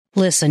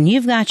Listen,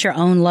 you've got your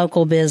own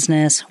local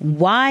business.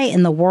 Why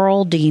in the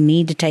world do you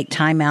need to take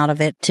time out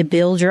of it to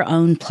build your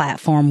own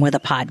platform with a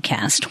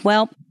podcast?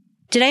 Well,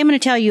 today I'm going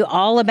to tell you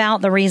all about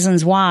the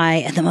reasons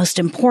why. And the most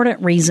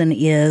important reason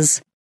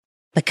is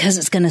because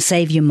it's going to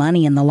save you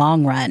money in the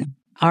long run.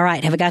 All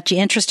right. Have I got you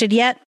interested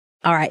yet?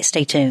 All right.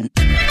 Stay tuned.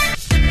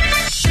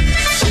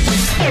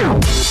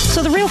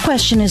 So the real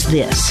question is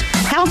this: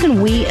 how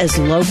can we as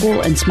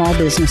local and small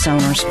business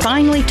owners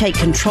finally take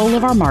control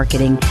of our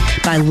marketing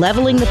by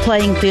leveling the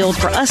playing field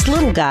for us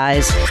little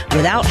guys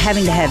without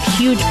having to have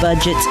huge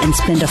budgets and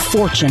spend a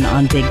fortune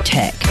on big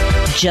tech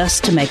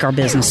just to make our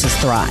businesses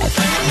thrive?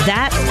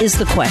 That is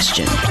the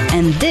question,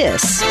 and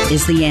this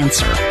is the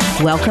answer.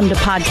 Welcome to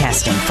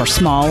Podcasting for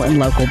Small and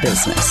Local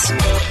Business.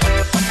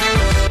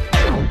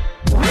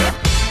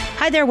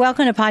 Hi there.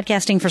 Welcome to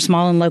Podcasting for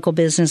Small and Local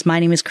Business. My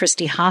name is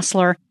Christy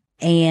Hostler,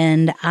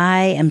 and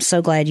I am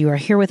so glad you are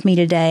here with me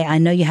today. I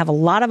know you have a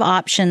lot of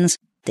options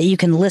that you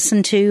can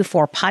listen to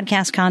for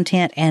podcast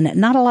content and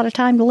not a lot of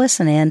time to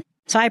listen in.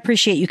 So I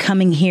appreciate you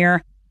coming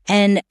here.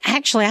 And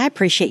actually, I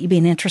appreciate you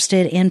being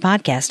interested in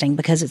podcasting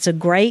because it's a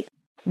great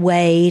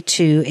way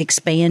to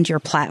expand your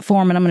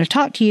platform. And I'm going to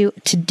talk to you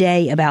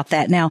today about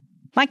that. Now,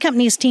 my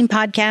company is Team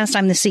Podcast.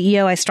 I'm the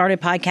CEO. I started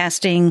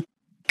podcasting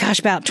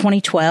about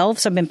 2012.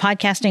 So I've been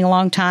podcasting a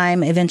long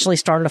time, eventually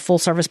started a full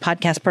service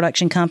podcast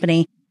production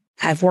company.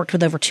 I've worked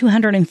with over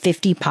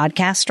 250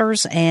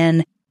 podcasters,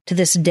 and to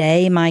this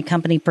day, my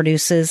company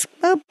produces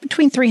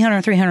between 300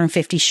 and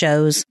 350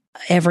 shows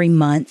every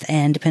month,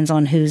 and depends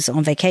on who's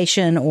on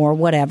vacation or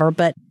whatever,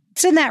 but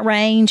it's in that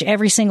range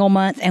every single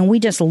month. And we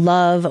just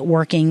love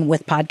working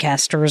with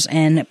podcasters,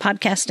 and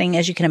podcasting,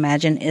 as you can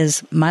imagine,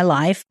 is my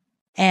life.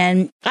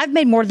 And I've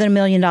made more than $1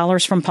 million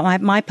from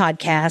my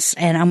podcasts,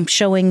 and I'm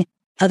showing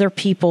other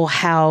people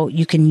how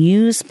you can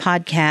use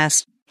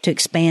podcasts to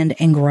expand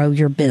and grow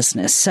your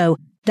business. So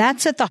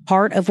that's at the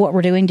heart of what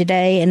we're doing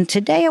today. And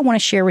today I want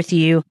to share with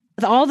you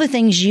all the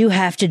things you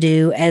have to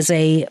do as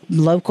a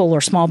local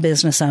or small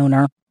business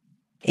owner.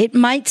 It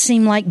might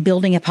seem like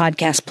building a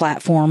podcast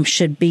platform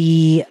should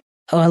be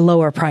a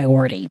lower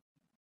priority.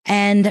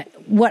 And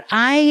what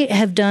I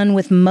have done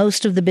with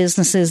most of the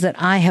businesses that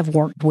I have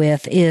worked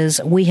with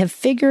is we have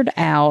figured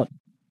out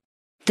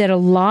that a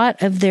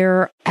lot of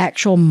their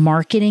actual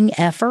marketing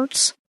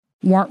efforts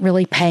weren't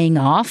really paying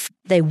off.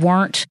 They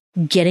weren't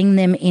getting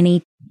them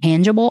any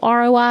tangible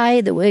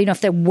ROI. If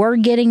they were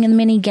getting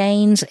them any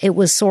gains, it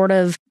was sort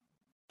of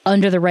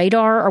under the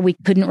radar, or we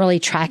couldn't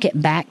really track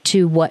it back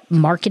to what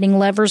marketing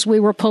levers we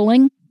were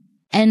pulling.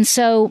 And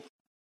so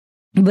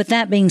with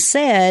that being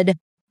said,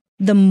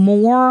 the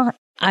more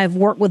I've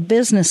worked with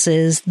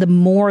businesses, the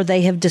more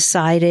they have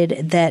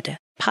decided that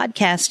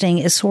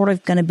podcasting is sort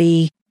of going to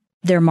be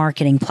their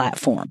marketing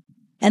platform.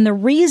 And the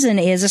reason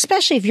is,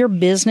 especially if your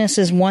business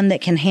is one that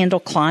can handle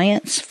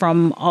clients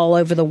from all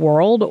over the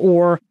world,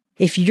 or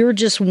if you're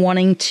just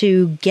wanting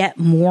to get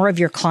more of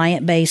your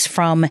client base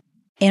from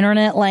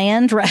internet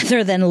land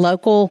rather than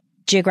local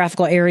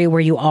geographical area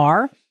where you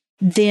are,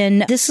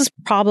 then this is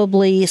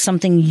probably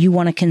something you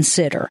want to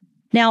consider.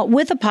 Now,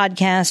 with a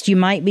podcast, you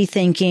might be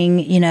thinking,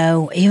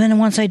 even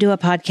once I do a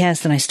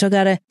podcast, then I still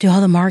got to do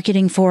all the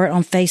marketing for it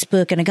on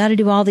Facebook, and I got to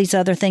do all these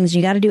other things.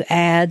 You got to do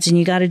ads, and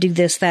you got to do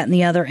this, that, and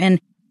the other. And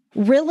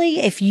really,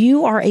 if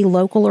you are a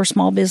local or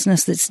small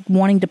business that's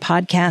wanting to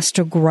podcast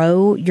to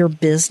grow your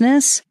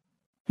business,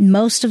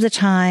 most of the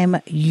time,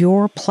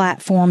 your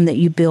platform that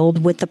you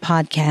build with the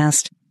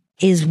podcast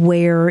is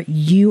where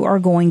you are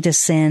going to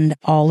send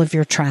all of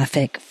your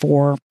traffic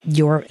for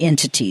your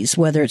entities,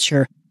 whether it's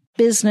your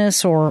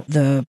business or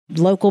the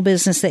local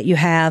business that you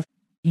have.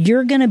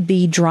 You're going to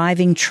be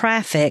driving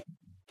traffic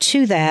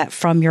to that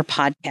from your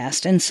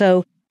podcast. And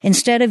so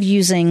instead of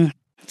using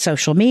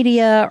social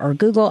media or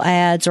Google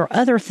ads or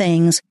other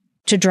things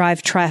to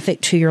drive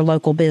traffic to your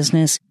local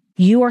business,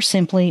 you are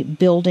simply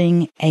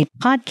building a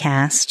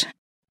podcast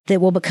that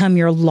will become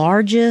your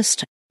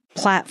largest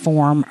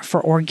platform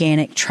for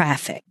organic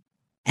traffic.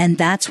 And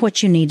that's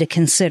what you need to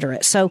consider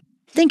it. So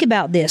think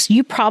about this.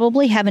 You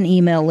probably have an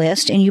email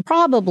list, and you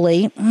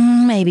probably,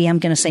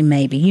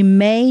 you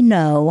may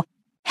know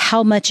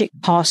how much it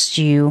costs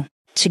you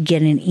to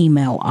get an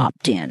email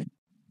opt-in.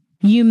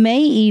 You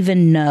may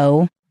even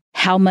know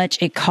how much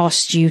it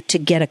costs you to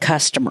get a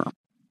customer.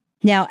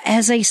 Now,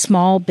 as a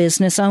small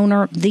business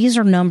owner, these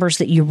are numbers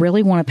that you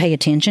really want to pay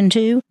attention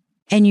to,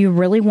 and you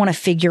really want to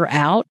figure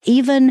out,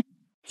 even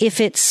if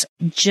it's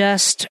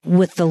just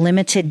with the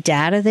limited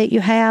data that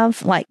you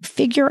have,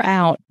 figure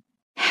out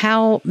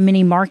how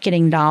many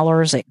marketing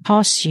dollars it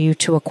costs you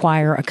to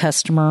acquire a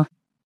customer.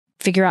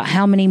 Figure out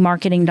how many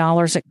marketing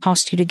dollars it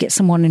costs you to get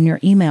someone in your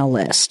email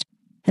list.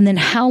 And then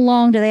how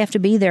long do they have to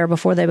be there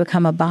before they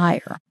become a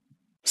buyer?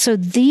 So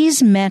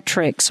these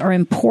metrics are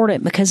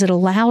important because it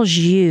allows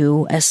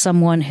you, as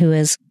someone who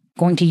is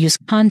going to use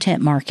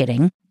content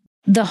marketing,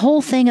 the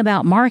whole thing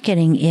about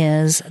marketing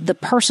is the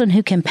person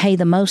who can pay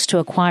the most to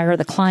acquire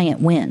the client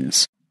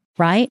wins,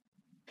 right?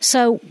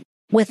 So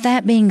with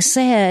that being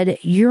said,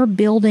 you're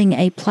building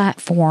a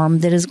platform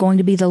that is going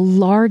to be the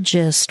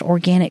largest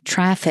organic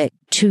traffic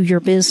to your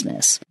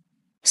business.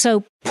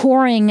 So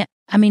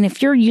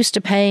if you're used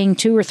to paying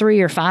 $2 or $3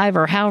 or $5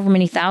 or however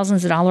many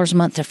thousands of dollars a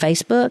month to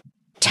Facebook,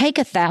 take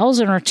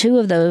 $1,000 or $2,000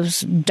 of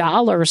those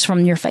dollars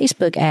from your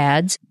Facebook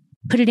ads,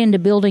 put it into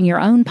building your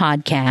own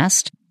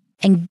podcast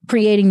and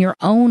creating your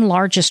own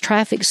largest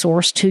traffic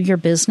source to your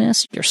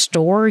business, your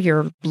store,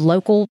 your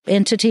local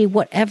entity,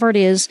 whatever it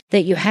is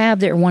that you have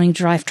that you're wanting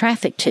to drive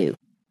traffic to.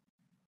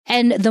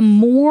 And the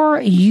more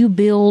you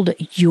build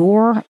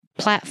your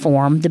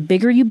platform, the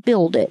bigger you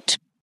build it,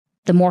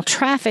 the more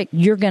traffic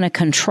you're going to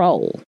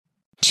control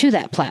to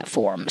that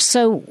platform.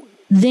 So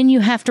then you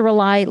have to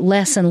rely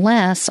less and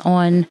less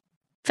on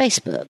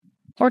Facebook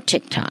or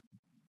TikTok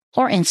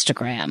or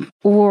Instagram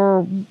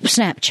or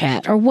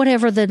Snapchat or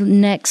whatever the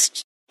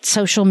next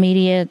social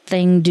media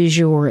thing du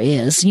jour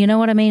is. You know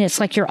what I mean? It's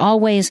like you're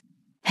always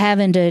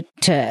having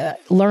to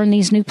learn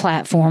these new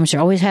platforms.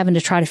 You're always having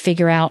to try to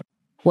figure out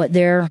what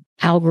their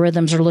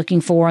algorithms are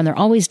looking for, and they're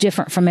always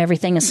different from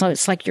everything. And so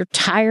it's like you're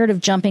tired of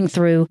jumping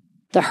through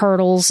the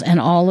hurdles and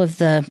all of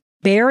the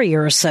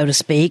barriers, so to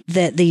speak,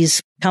 that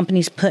these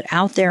companies put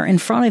out there in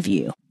front of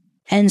you.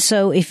 And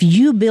so if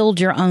you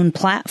build your own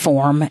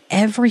platform,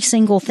 every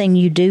single thing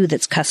you do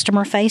that's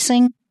customer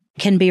facing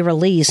can be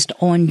released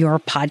on your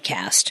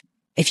podcast.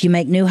 If you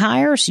make new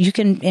hires, you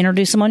can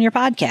introduce them on your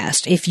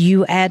podcast. If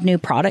you add new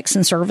products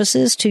and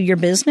services to your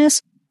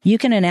business, you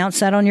can announce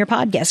that on your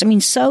podcast. I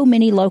mean, so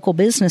many local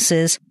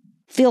businesses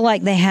feel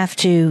like they have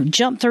to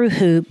jump through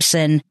hoops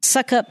and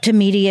suck up to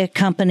media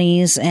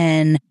companies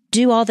and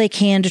do all they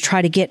can to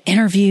try to get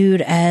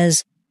interviewed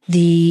as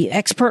the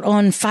expert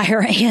on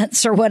fire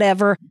ants or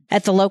whatever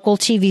at the local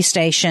TV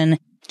station,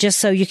 just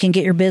so you can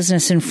get your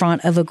business in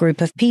front of a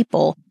group of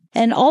people.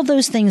 And all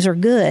those things are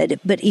good.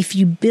 But if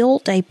you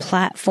built a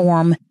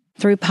platform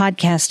through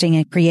podcasting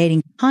and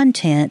creating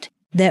content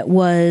that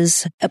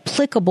was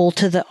applicable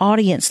to the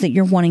audience that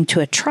you're wanting to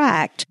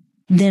attract,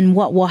 then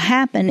what will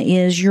happen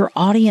is your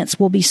audience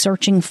will be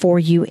searching for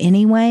you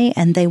anyway,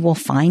 and they will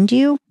find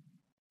you,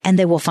 and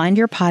they will find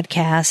your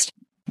podcast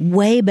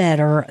way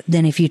better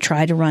than if you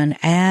try to run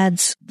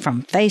ads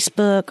from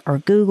Facebook or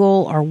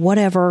Google or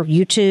whatever,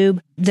 YouTube,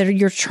 that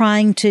you're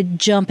trying to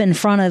jump in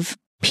front of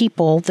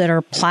people that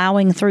are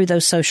plowing through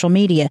those social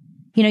media.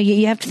 You know,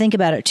 you have to think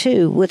about it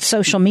too with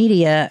social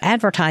media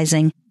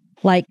advertising.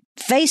 Like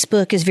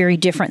Facebook is very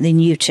different than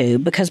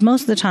YouTube because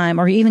most of the time,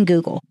 or even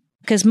Google,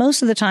 because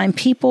most of the time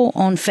people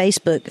on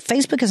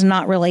Facebook is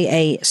not really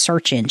a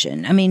search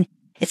engine. I mean,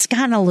 it's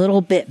gotten a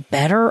little bit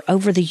better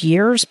over the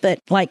years, but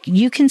like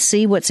you can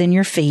see what's in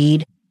your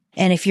feed.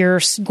 And if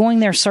you're going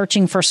there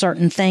searching for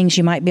certain things,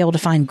 you might be able to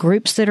find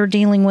groups that are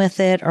dealing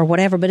with it or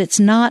whatever, but it's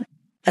not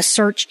a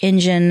search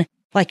engine.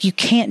 Like you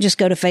can't just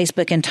go to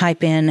Facebook and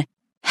type in,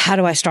 how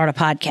do I start a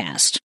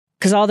podcast?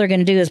 Because all they're going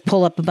to do is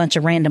pull up a bunch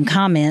of random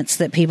comments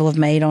that people have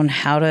made on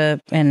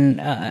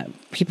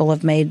people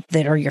have made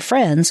that are your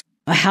friends,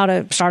 how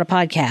to start a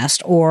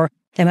podcast, or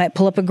they might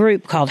pull up a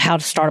group called How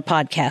to Start a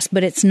Podcast,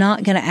 but it's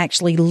not going to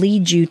actually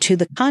lead you to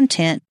the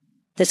content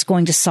that's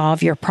going to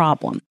solve your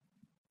problem.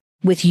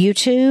 With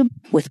YouTube,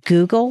 with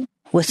Google,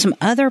 with some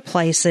other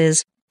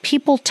places,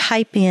 people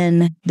type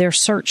in their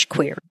search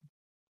query.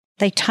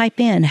 They type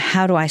in,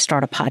 how do I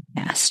start a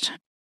podcast?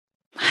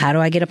 How do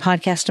I get a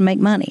podcast to make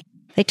money?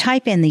 They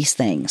type in these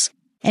things.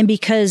 And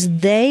because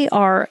they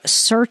are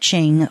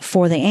searching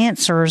for the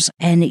answers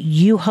and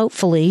you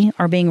hopefully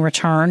are being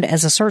returned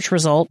as a search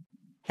result,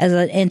 as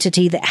an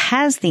entity that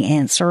has the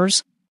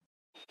answers,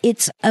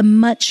 it's a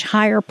much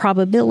higher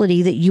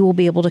probability that you will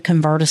be able to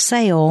convert a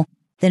sale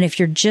than if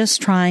you're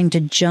just trying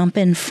to jump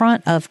in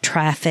front of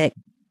traffic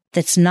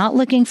that's not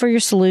looking for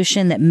your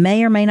solution, that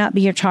may or may not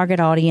be your target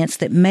audience,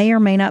 that may or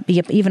may not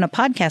be even a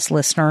podcast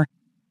listener,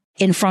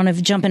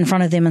 jump in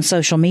front of them in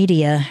social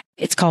media.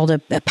 It's called a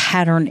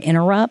pattern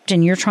interrupt,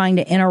 and you're trying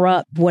to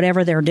interrupt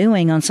whatever they're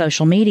doing on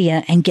social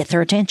media and get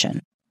their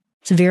attention.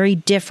 It's very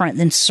different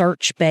than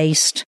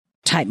search-based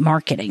type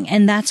marketing.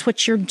 And that's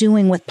what you're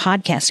doing with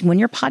podcasting. When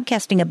you're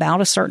podcasting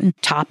about a certain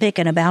topic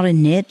and about a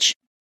niche,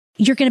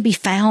 you're going to be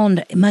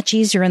found much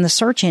easier in the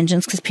search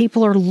engines because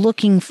people are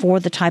looking for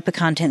the type of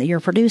content that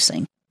you're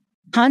producing.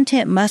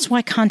 That's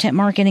why content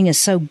marketing is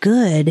so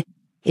good,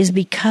 is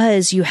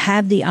because you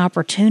have the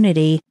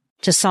opportunity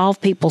to solve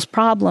people's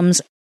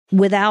problems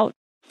without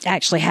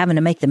actually having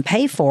to make them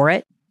pay for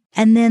it.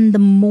 And then the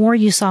more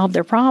you solve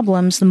their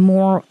problems, the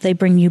more they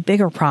bring you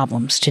bigger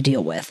problems to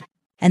deal with.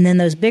 And then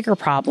those bigger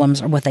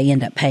problems are what they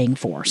end up paying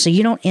for. So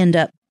you don't end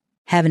up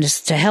having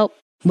to help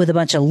with a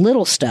bunch of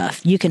little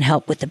stuff. You can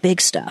help with the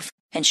big stuff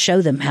and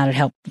show them how to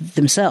help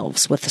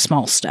themselves with the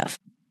small stuff.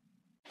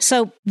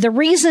 So the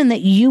reason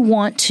that you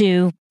want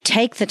to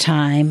take the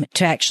time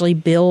to actually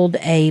build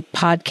a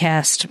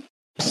podcast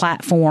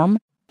platform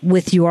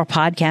with your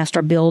podcast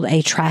or build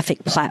a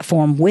traffic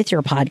platform with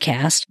your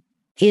podcast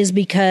is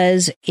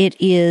because it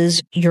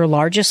is your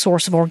largest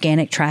source of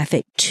organic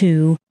traffic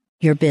to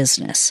your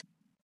business.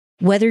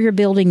 Whether you're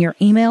building your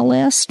email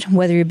list,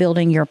 whether you're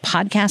building your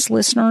podcast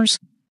listeners,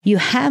 you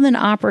have an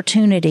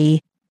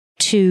opportunity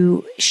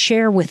to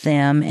share with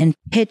them and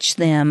pitch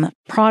them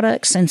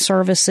products and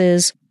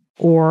services,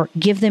 or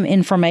give them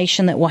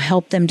information that will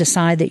help them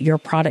decide that your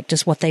product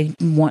is what they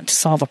want to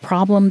solve a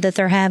problem that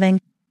they're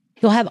having.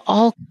 You'll have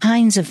all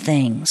kinds of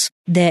things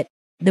that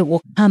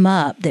will come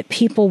up that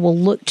people will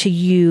look to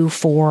you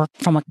for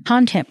from a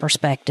content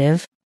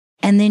perspective.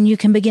 And then you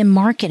can begin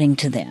marketing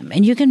to them,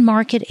 and you can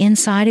market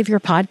inside of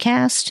your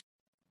podcast.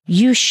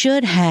 You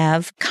should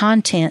have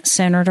content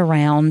centered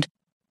around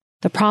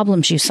the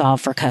problems you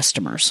solve for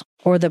customers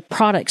or the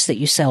products that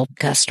you sell to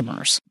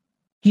customers.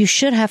 You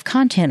should have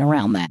content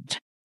around that.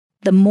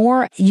 The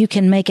more you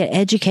can make an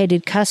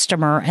educated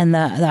customer, and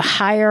the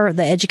higher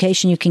the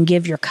education you can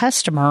give your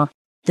customer,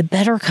 the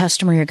better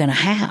customer you're going to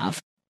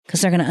have,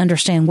 because they're going to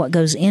understand what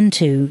goes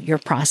into your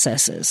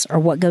processes or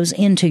what goes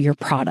into your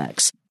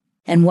products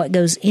and what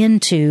goes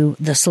into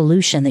the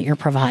solution that you're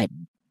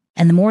providing.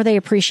 And the more they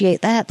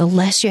appreciate that, the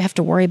less you have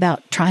to worry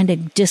about trying to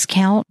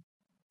discount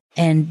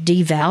and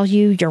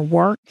devalue your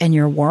work and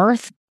your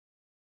worth.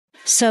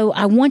 So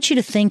I want you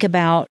to think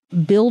about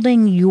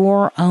building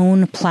your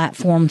own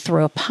platform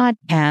through a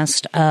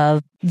podcast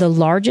of the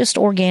largest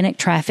organic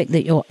traffic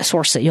that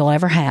you'll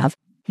ever have.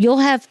 You'll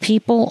have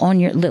people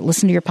that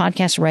listen to your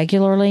podcast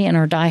regularly and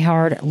are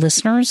diehard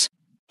listeners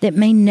that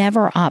may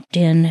never opt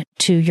in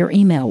to your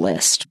email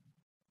list.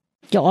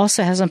 You'll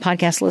also have some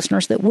podcast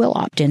listeners that will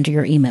opt into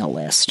your email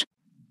list.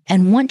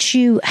 And once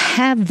you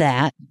have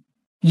that,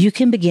 you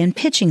can begin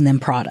pitching them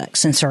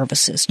products and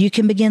services. You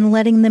can begin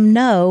letting them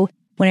know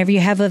whenever you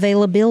have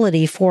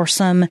availability for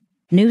some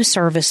new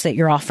service that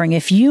you're offering.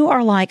 If you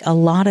are like a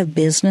lot of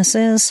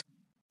businesses,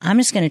 I'm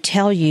just going to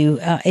tell you,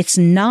 it's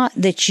not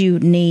that you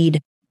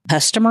need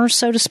customers,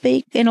 so to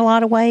speak, in a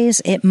lot of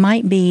ways. It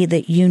might be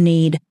that you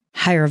need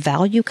higher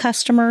value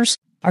customers,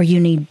 or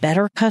you need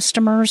better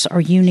customers, or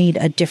you need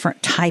a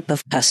different type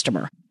of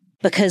customer,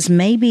 because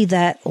maybe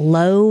that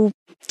low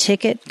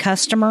ticket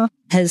customer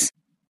has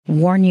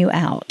worn you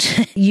out.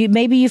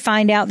 Maybe you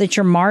find out that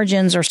your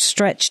margins are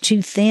stretched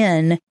too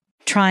thin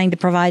trying to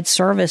provide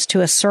service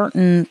to a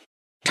certain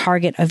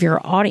target of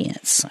your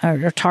audience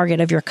or target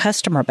of your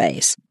customer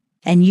base.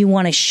 And you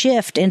want to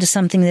shift into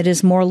something that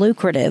is more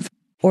lucrative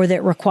or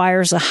that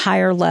requires a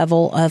higher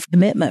level of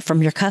commitment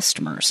from your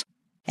customers.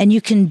 And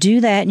you can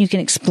do that, and you can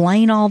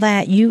explain all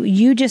that.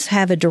 You just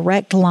have a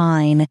direct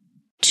line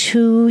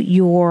to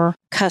your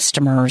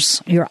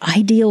customers, your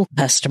ideal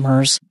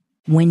customers,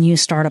 when you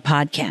start a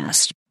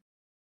podcast.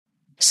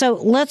 So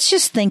let's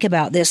just think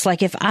about this.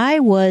 Like if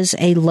I was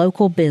a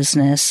local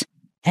business,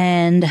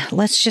 and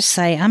let's just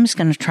say, I'm just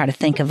going to try to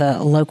think of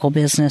a local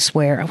business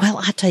where, well,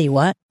 I tell you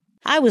what,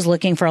 I was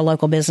looking for a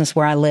local business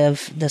where I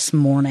live this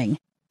morning.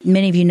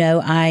 Many of you know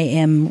I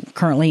am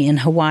currently in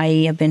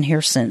Hawaii. I've been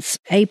here since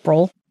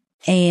April.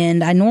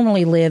 And I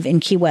normally live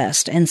in Key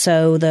West. And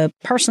so the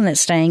person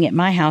that's staying at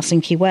my house in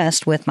Key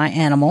West with my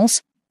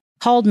animals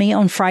called me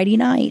on Friday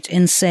night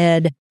and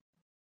said,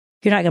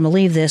 "You're not going to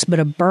believe this, but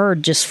a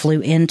bird just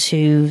flew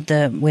into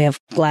we have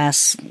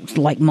glass,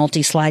 like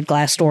multi-slide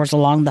glass doors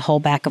along the whole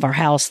back of our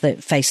house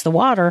that face the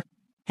water.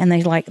 And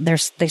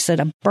they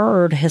said a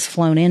bird has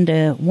flown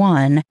into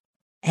one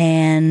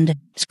and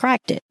it's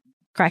cracked it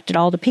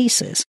all to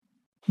pieces.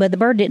 But the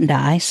bird didn't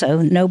die.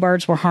 So no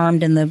birds were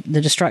harmed in the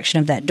destruction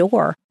of that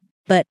door.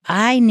 But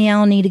I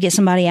now need to get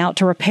somebody out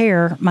to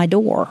repair my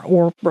door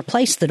or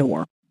replace the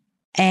door."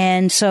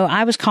 And so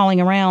I was calling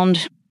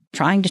around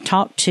trying to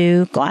talk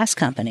to glass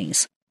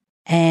companies,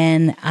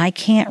 and I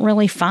can't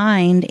really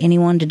find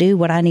anyone to do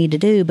what I need to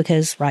do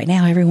because right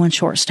now everyone's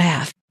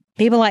short-staffed.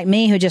 People like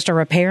me who just are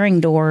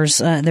repairing doors,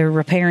 they're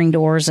repairing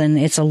doors, and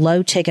it's a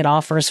low ticket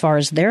offer as far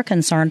as they're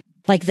concerned.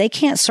 Like they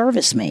can't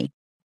service me.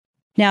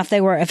 Now,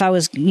 if I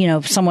was,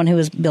 someone who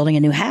was building a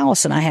new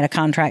house and I had a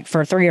contract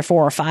for 3 or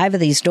 4 or 5 of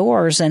these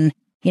doors and,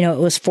 it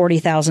was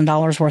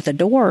 $40,000 worth of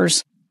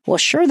doors, well,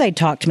 sure, they'd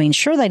talk to me and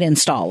sure, they'd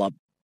install them.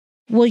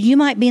 Well, you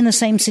might be in the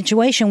same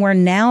situation where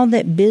now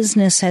that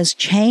business has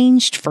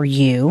changed for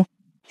you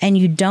and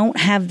you don't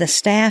have the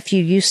staff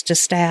you used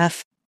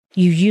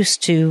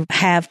to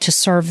have to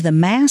serve the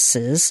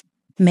masses,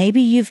 maybe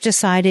you've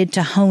decided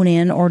to hone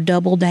in or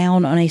double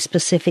down on a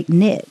specific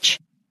niche.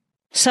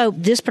 So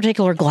this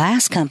particular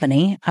glass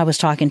company I was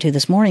talking to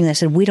this morning, they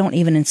said, we don't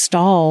even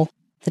install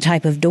the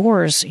type of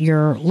doors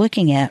you're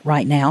looking at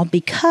right now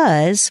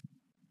because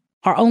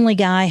our only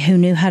guy who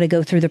knew how to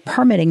go through the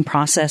permitting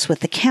process with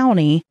the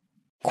county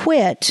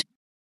quit,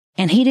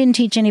 and he didn't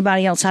teach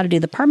anybody else how to do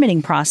the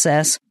permitting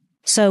process.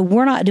 So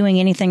we're not doing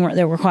anything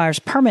that requires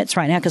permits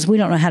right now because we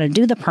don't know how to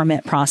do the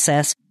permit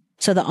process.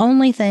 So the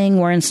only thing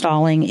we're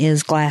installing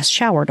is glass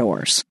shower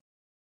doors.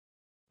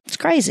 It's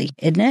crazy,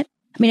 isn't it?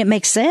 I mean, it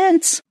makes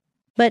sense.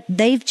 But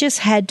they've just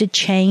had to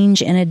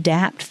change and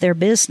adapt their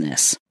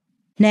business.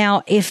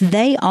 Now, if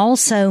they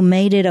also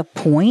made it a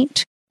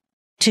point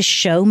to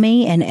show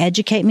me and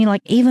educate me,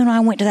 like even when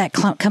I went to that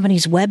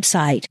company's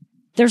website,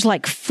 there's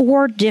like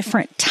 4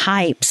 different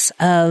types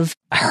of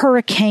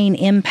hurricane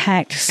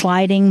impact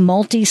sliding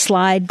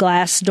multi-slide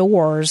glass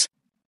doors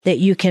that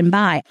you can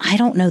buy. I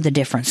don't know the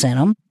difference in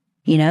them.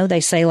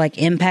 They say like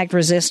impact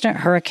resistant,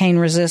 hurricane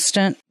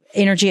resistant,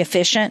 energy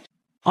efficient,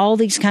 all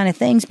these kind of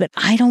things, but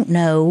I don't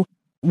know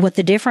what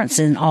the difference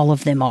in all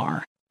of them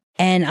are.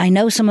 And I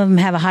know some of them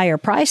have a higher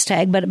price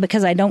tag, but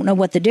because I don't know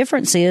what the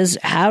difference is,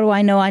 how do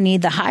I know I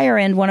need the higher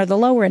end one or the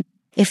lower end?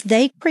 If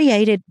they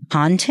created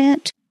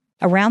content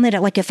around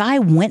that, like if I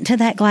went to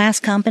that glass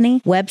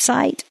company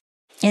website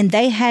and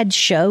they had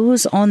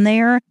shows on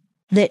there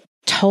that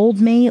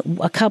told me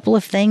a couple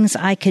of things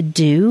I could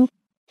do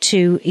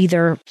to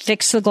either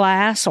fix the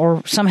glass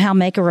or somehow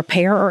make a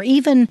repair or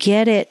even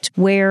get it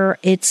where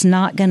it's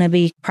not going to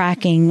be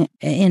cracking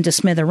into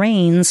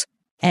smithereens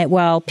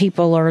while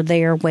people are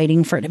there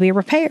waiting for it to be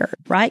repaired,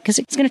 right? Because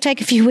it's going to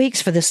take a few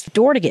weeks for this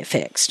door to get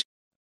fixed.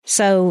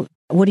 So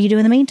what do you do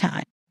in the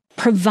meantime?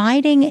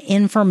 Providing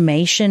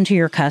information to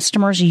your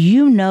customers.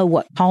 You know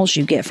what calls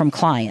you get from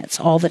clients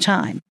all the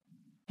time.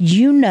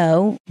 You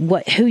know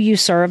who you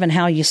serve and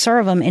how you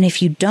serve them. And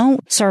if you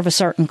don't serve a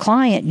certain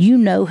client, you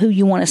know who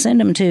you want to send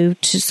them to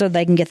so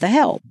they can get the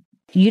help.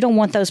 You don't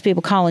want those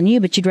people calling you,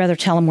 but you'd rather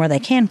tell them where they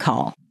can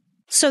call.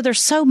 So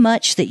there's so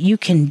much that you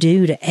can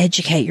do to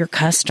educate your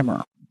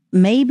customer.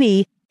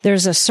 Maybe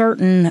there's a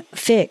certain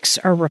fix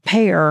or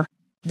repair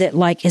that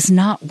like is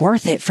not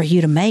worth it for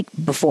you to make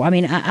before. I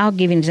mean, I'll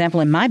give you an example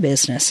in my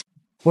business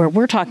where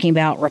we're talking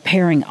about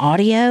repairing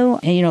audio.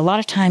 And, a lot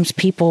of times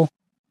people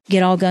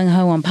get all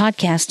gung-ho on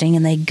podcasting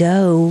and they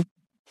go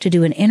to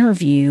do an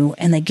interview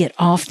and they get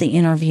off the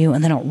interview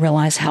and they don't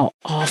realize how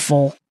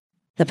awful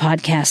the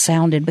podcast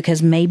sounded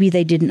because maybe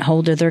they didn't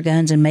hold to their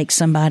guns and make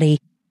somebody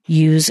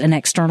use an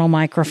external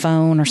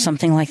microphone or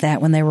something like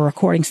that when they were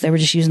recording. So they were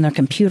just using their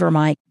computer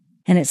mic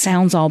and it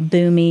sounds all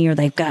boomy, or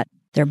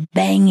they're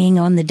banging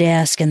on the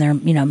desk and they're,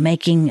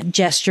 making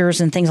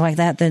gestures and things like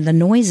that. The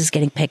noise is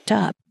getting picked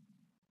up.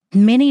 So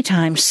many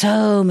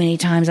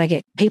times I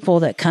get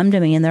people that come to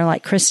me and they're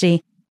like,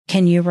 Christy,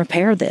 can you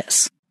repair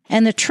this?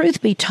 And the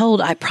truth be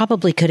told, I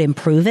probably could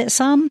improve it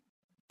some.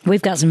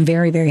 We've got some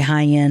very, very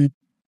high-end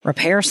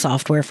repair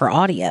software for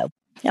audio,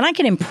 and I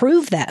can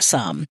improve that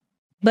some.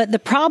 But the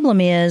problem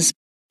is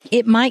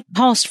it might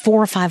cost $400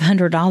 or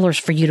 $500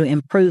 for you to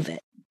improve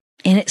it,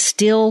 and it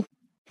still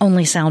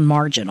only sound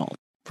marginal,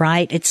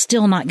 right? It's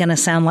still not going to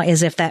sound like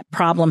as if that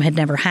problem had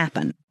never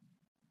happened.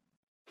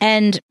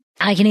 And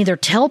I can either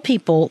tell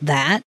people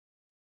that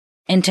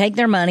and take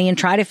their money and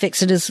try to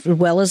fix it as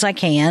well as I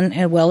can,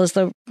 as well as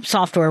the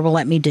software will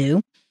let me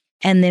do.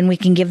 And then we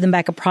can give them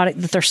back a product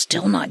that they're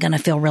still not going to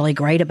feel really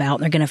great about.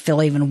 They're going to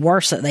feel even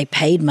worse that they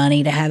paid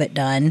money to have it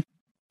done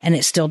and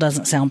it still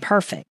doesn't sound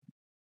perfect.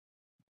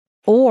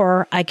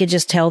 Or I could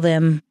just tell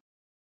them,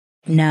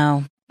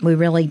 no, we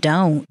really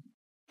don't.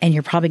 And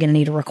you're probably going to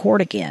need to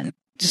record again.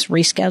 Just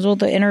reschedule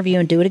the interview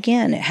and do it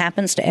again. It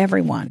happens to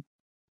everyone.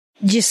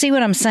 Do you see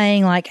what I'm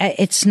saying? Like,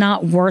 it's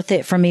not worth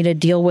it for me to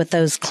deal with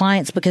those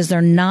clients because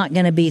they're not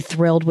going to be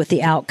thrilled with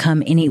the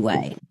outcome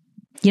anyway.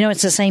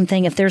 It's the same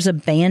thing. If there's a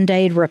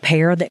Band-Aid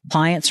repair that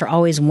clients are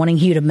always wanting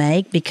you to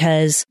make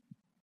because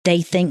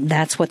they think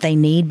that's what they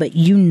need, but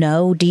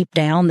deep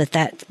down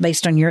that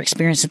based on your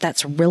experience,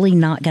 that's really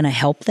not going to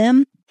help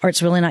them or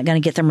it's really not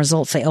going to get them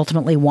results they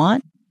ultimately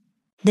want,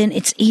 then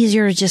it's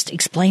easier to just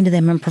explain to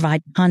them and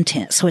provide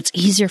content. So it's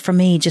easier for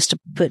me just to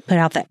put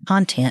out that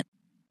content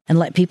and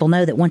let people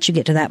know that once you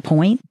get to that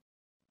point,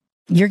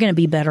 you're going to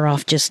be better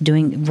off just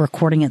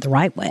recording it the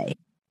right way.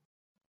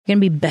 You're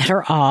going to be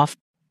better off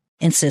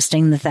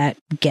insisting that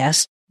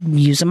guest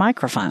use a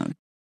microphone.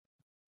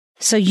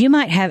 So you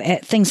might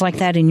have things like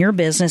that in your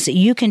business that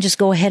you can just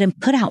go ahead and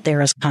put out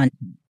there as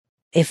content.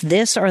 If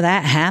this or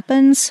that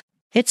happens,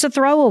 it's a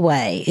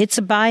throwaway. It's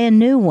a buy a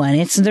new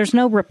one. There's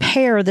no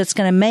repair that's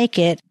going to make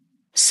it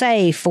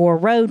safe or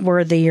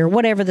roadworthy or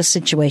whatever the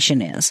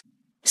situation is.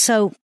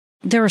 So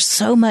there is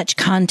so much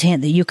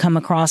content that you come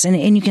across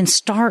and you can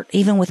start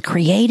even with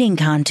creating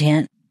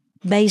content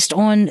based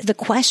on the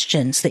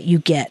questions that you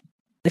get.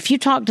 If you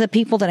talk to the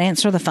people that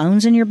answer the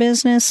phones in your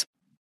business,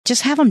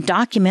 just have them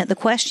document the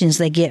questions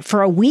they get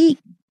for a week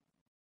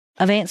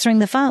of answering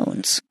the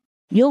phones.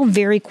 You'll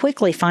very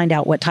quickly find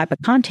out what type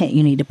of content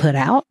you need to put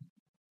out.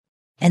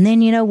 And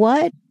then you know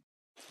what?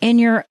 In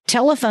your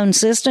telephone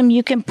system,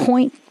 you can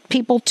point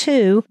people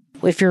to,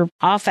 if you're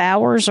off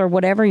hours or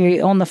whatever,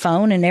 you're on the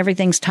phone and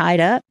everything's tied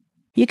up,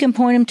 you can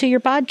point them to your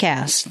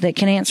podcast that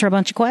can answer a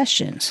bunch of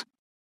questions.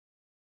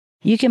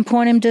 You can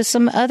point them to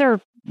some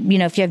other,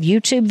 if you have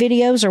YouTube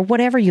videos or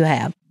whatever you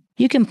have,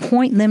 you can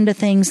point them to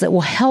things that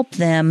will help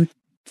them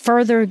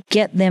further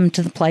get them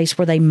to the place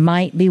where they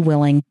might be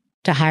willing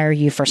to hire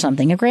you for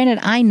something. And granted,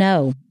 I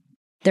know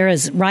there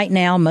is right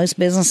now, most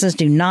businesses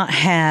do not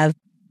have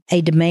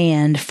a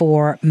demand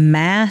for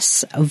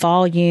mass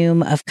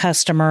volume of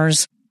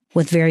customers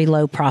with very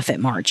low profit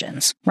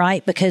margins,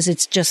 right? Because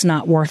it's just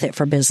not worth it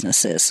for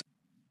businesses.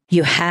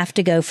 You have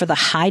to go for the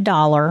high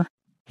dollar.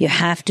 You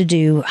have to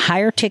do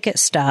higher ticket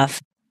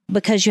stuff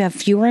because you have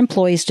fewer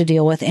employees to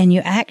deal with and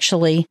you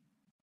actually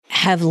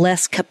have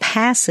less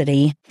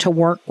capacity to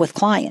work with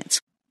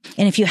clients.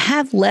 And if you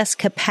have less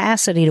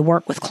capacity to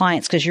work with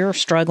clients because you're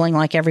struggling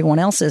like everyone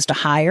else is to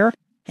hire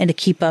and to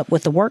keep up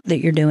with the work that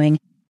you're doing,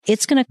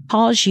 it's going to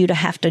cause you to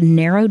have to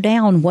narrow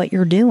down what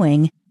you're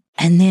doing.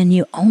 And then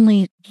you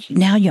only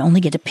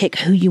get to pick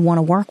who you want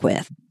to work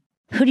with.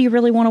 Who do you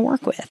really want to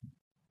work with?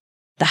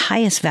 The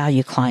highest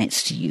value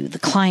clients to you, the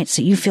clients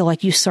that you feel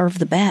like you serve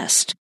the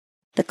best,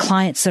 the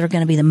clients that are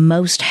going to be the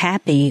most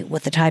happy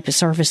with the type of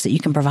service that you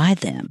can provide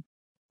them,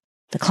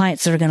 the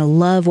clients that are going to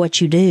love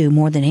what you do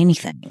more than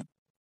anything.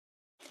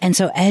 And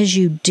so as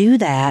you do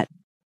that,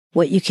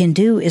 what you can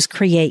do is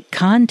create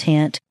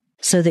content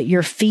so that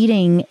you're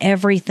feeding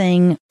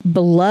everything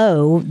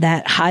below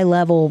that high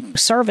level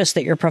service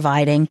that you're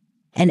providing.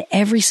 And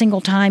every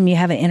single time you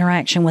have an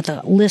interaction with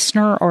a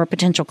listener or a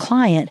potential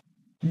client,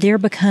 they're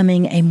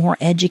becoming a more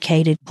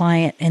educated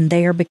client, and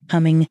they are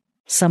becoming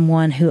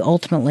someone who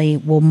ultimately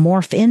will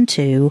morph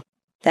into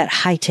that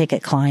high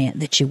ticket client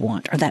that you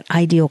want, or that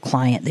ideal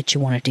client that you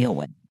want to deal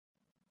with.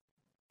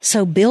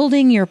 So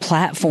building your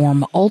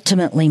platform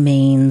ultimately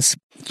means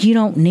you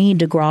don't need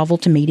to grovel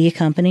to media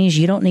companies.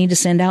 You don't need to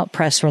send out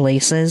press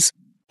releases.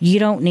 You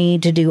don't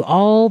need to do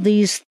all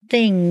these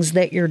things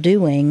that you're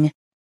doing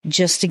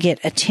just to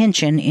get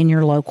attention in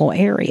your local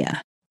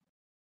area.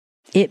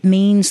 It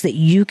means that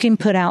you can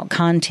put out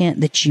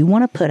content that you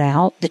want to put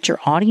out, that your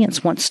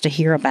audience wants to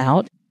hear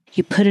about.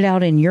 You put it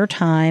out in your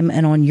time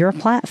and on your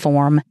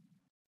platform,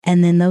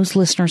 and then those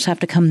listeners have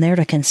to come there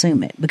to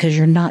consume it because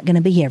you're not going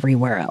to be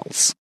everywhere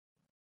else.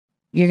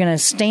 You're going to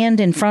stand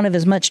in front of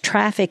as much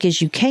traffic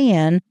as you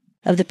can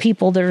of the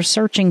people that are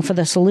searching for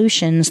the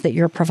solutions that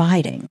you're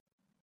providing.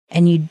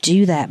 And you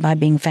do that by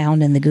being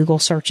found in the Google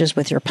searches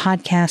with your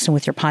podcast and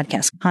with your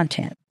podcast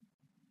content.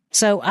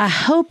 So I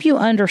hope you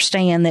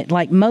understand that,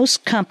 like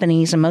most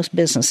companies and most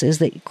businesses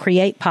that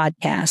create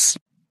podcasts,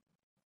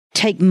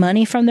 take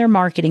money from their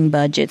marketing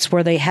budgets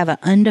where they have an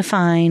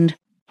undefined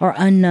or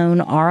unknown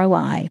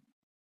ROI.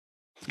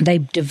 They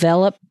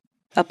develop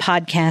a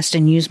podcast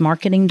and use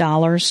marketing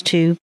dollars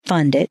to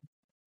fund it.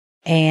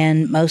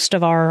 And most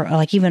of our,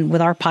 like even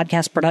with our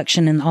podcast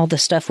production and all the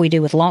stuff we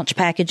do with launch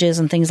packages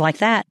and things like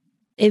that,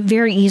 it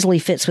very easily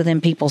fits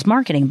within people's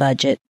marketing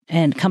budget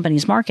and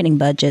companies' marketing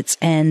budgets,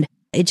 and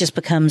it just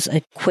becomes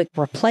a quick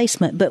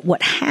replacement. But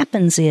what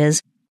happens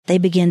is they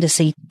begin to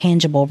see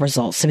tangible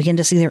results. They begin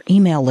to see their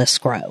email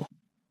list grow.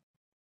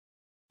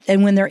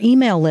 And when their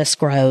email list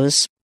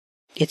grows,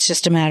 it's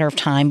just a matter of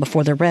time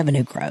before their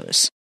revenue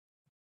grows.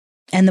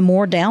 And the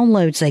more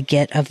downloads they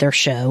get of their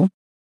show,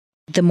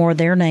 the more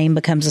their name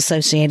becomes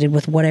associated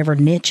with whatever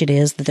niche it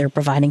is that they're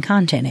providing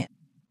content in.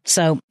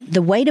 So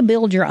the way to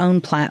build your own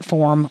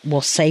platform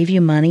will save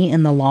you money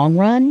in the long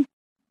run.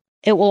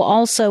 It will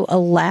also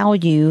allow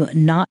you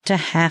not to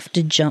have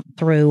to jump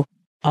through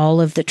all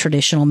of the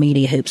traditional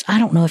media hoops. I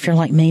don't know if you're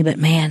like me, but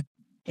man,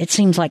 it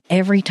seems like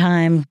every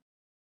time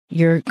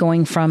you're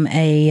going from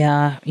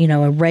a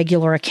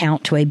regular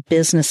account to a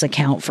business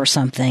account for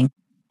something,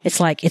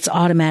 it's like it's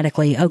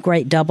automatically, oh,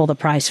 great, double the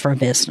price for a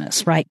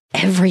business, right?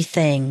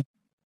 Everything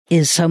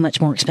is so much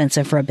more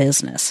expensive for a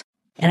business.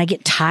 And I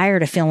get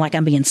tired of feeling like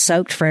I'm being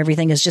soaked for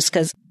everything. Is just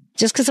because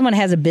someone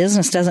has a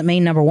business doesn't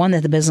mean, number one,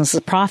 that the business is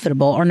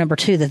profitable, or number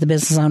two, that the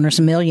business owner is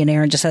a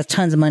millionaire and just has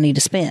tons of money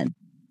to spend.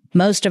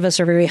 Most of us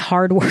are very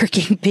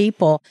hardworking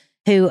people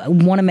who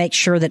want to make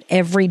sure that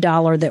every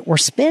dollar that we're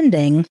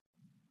spending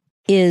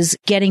is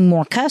getting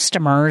more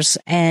customers,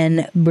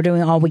 and we're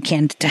doing all we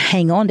can to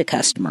hang on to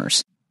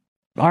customers.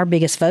 Our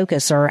biggest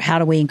focus are how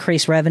do we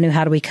increase revenue,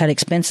 how do we cut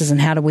expenses, and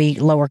how do we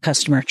lower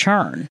customer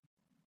churn,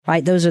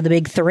 right? Those are the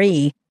big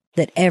three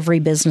that every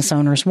business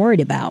owner is worried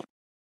about.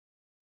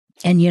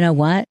 And you know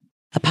what?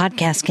 A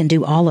podcast can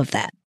do all of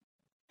that.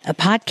 A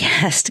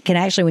podcast can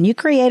actually, when you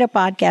create a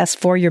podcast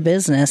for your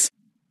business,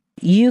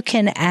 you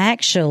can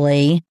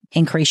actually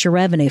increase your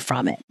revenue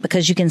from it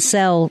because you can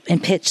sell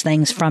and pitch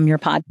things from your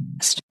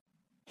podcast.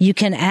 You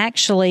can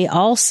actually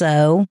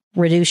also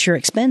reduce your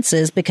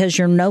expenses because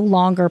you're no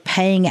longer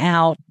paying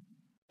out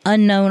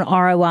unknown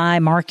ROI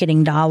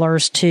marketing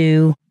dollars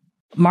to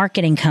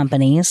marketing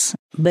companies,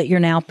 but you're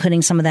now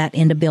putting some of that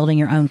into building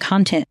your own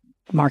content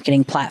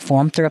marketing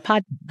platform through a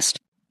podcast.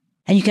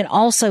 And you can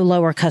also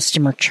lower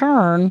customer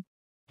churn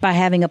by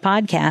having a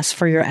podcast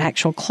for your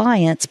actual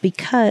clients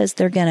because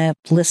they're going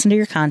to listen to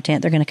your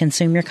content. They're going to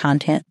consume your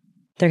content.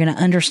 They're going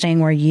to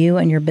understand where you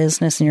and your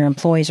business and your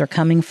employees are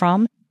coming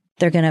from.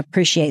 They're going to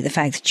appreciate the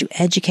fact that you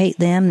educate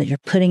them, that you're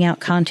putting out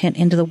content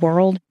into the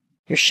world.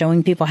 You're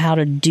showing people how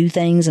to do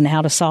things and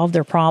how to solve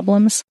their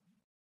problems.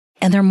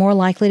 And they're more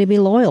likely to be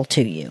loyal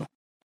to you.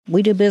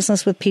 We do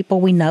business with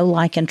people we know,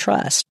 like, and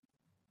trust.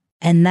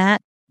 And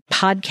that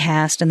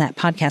podcast and that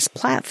podcast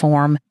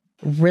platform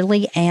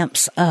really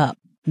amps up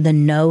the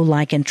know,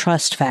 like, and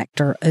trust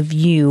factor of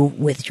you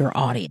with your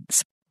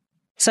audience.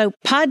 So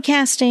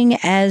podcasting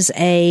as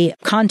a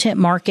content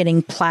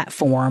marketing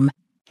platform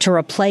to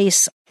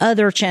replace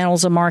other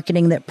channels of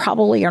marketing that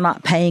probably are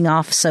not paying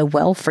off so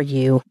well for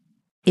you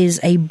is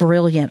a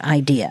brilliant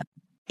idea.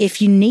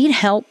 If you need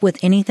help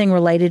with anything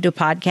related to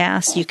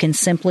podcasts, you can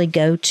simply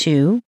go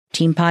to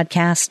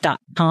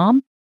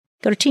teampodcast.com.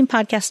 Go to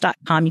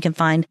teampodcast.com. You can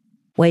find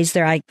ways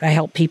there. I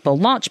help people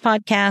launch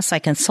podcasts. I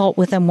consult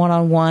with them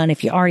one-on-one.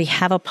 If you already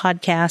have a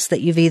podcast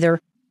that you've either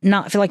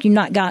not feel like you've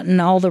not gotten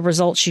all the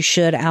results you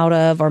should out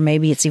of, or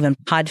maybe it's even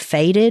pod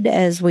faded,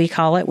 as we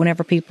call it,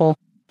 whenever people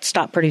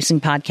stop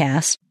producing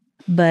podcasts.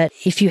 But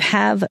if you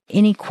have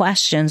any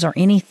questions or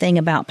anything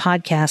about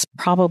podcasts,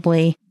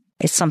 probably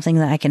it's something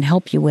that I can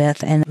help you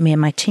with. And me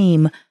and my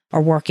team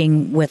are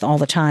working with all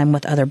the time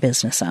with other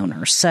business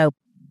owners. So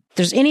if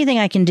there's anything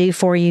I can do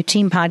for you,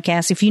 Team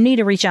Podcast, if you need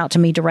to reach out to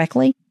me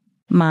directly,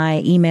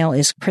 my email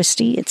is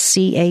Christy, it's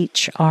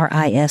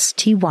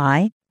CHRISTY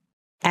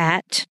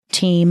at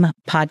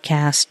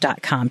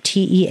teampodcast.com,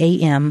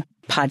 TEAM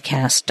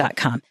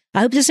podcast.com. I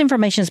hope this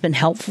information has been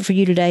helpful for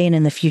you today. And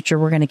in the future,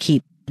 we're going to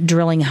keep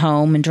drilling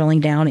home and drilling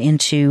down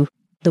into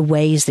the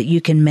ways that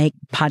you can make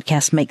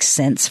podcasts make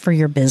sense for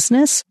your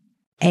business.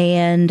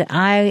 And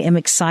I am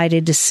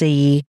excited to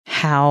see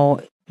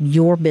how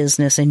your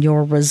business and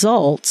your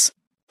results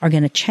are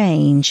going to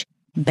change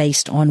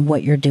based on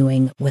what you're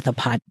doing with a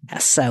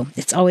podcast. So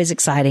it's always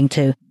exciting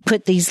to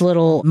put these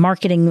little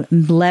marketing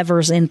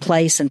levers in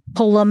place and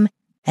pull them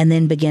and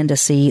then begin to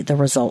see the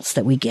results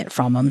that we get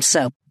from them.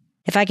 So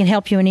if I can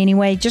help you in any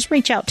way, just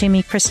reach out to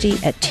me, Christy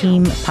at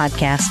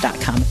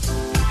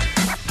teampodcast.com.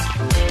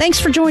 Thanks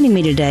for joining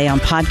me today on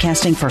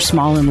Podcasting for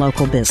Small and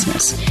Local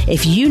Business.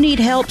 If you need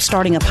help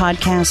starting a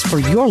podcast for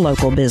your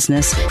local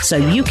business so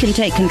you can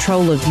take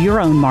control of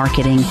your own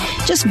marketing,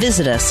 just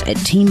visit us at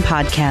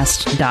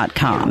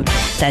teampodcast.com.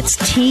 That's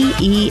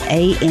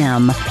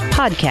TEAM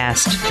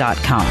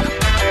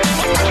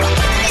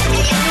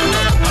podcast.com.